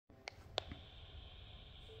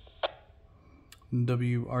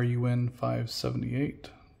WRUN 578,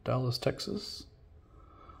 Dallas, Texas.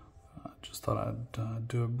 Just thought I'd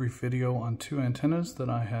do a brief video on two antennas that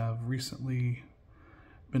I have recently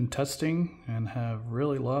been testing and have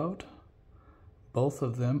really loved. Both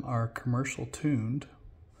of them are commercial tuned.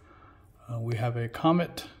 We have a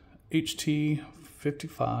Comet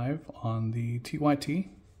HT55 on the TYT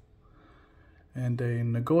and a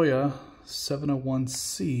Nagoya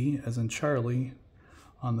 701C as in Charlie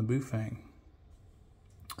on the Bufang.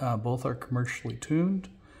 Both are commercially tuned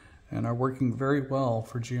and are working very well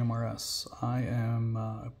for GMRS. I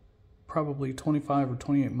am probably 25 or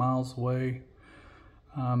 28 miles away,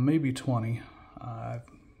 maybe 20. I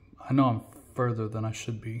know I'm further than I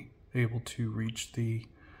should be able to reach the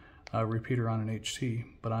repeater on an HT,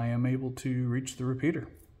 but I am able to reach the repeater.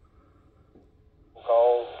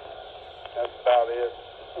 Cold. That's about it.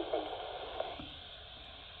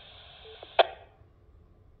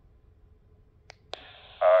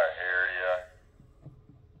 I hear ya.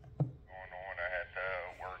 Going on. I had to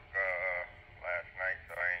work last night,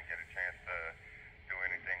 so I didn't get a chance to do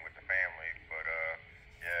anything with the family. But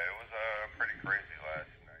yeah, it was pretty crazy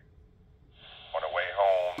last night. On the way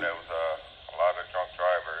home, there was a lot of drunk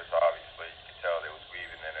drivers. Obviously, you could tell they was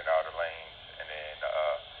weaving in and out of lanes, and then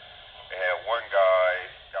they had one guy.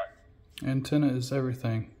 Antenna is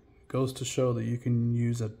everything. Goes to show that you can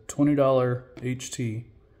use a $20 HT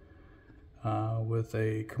with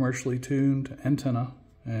a commercially tuned antenna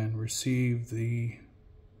and receive the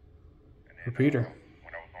repeater.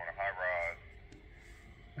 When I was on a high rise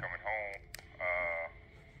coming home,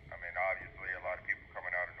 I mean, obviously a lot of people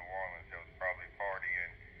coming out of New Orleans. There was probably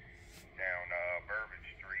partying down Bourbon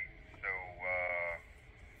Street. So,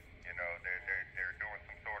 you know, they're doing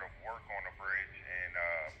some sort of work on the bridge, and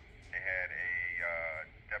they had a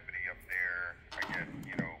deputy up there, I guess,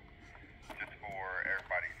 you know, just for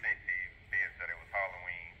everybody's safety, being that it was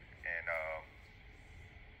Halloween, and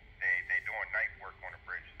they doing night work on the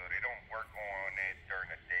bridge, so they don't work on it during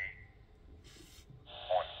the day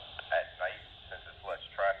at night since it's less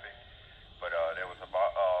traffic. But there was a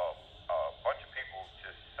bunch of people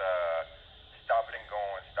just stopping and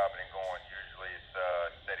going. Usually it's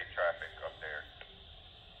steady traffic up there.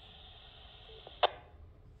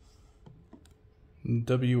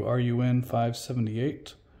 WRUN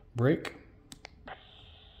 578, break.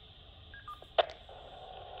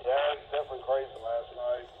 Yeah, it's definitely crazy last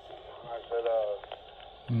night. I said,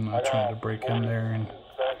 I tried to break in there and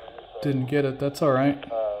didn't get it. That's all right.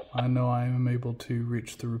 I know I am able to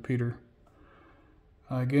reach the repeater.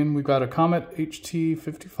 Again, we've got a Comet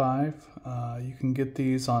HT55. You can get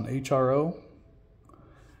these on HRO.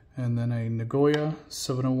 And then a Nagoya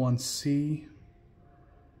 701C.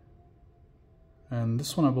 And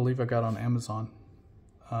this one I believe I got on Amazon.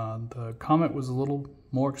 The Comet was a little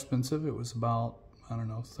more expensive. It was about, I don't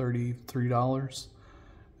know, $33.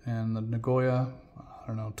 And the Nagoya, I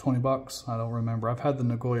don't know, 20 bucks. I don't remember. I've had the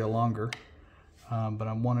Nagoya longer, but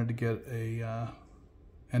I wanted to get a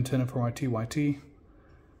antenna for my TYT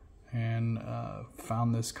and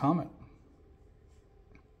found this Comet.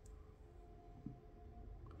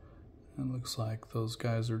 It looks like those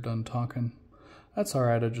guys are done talking. That's all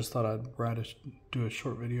right. I just thought I'd do a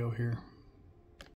short video here.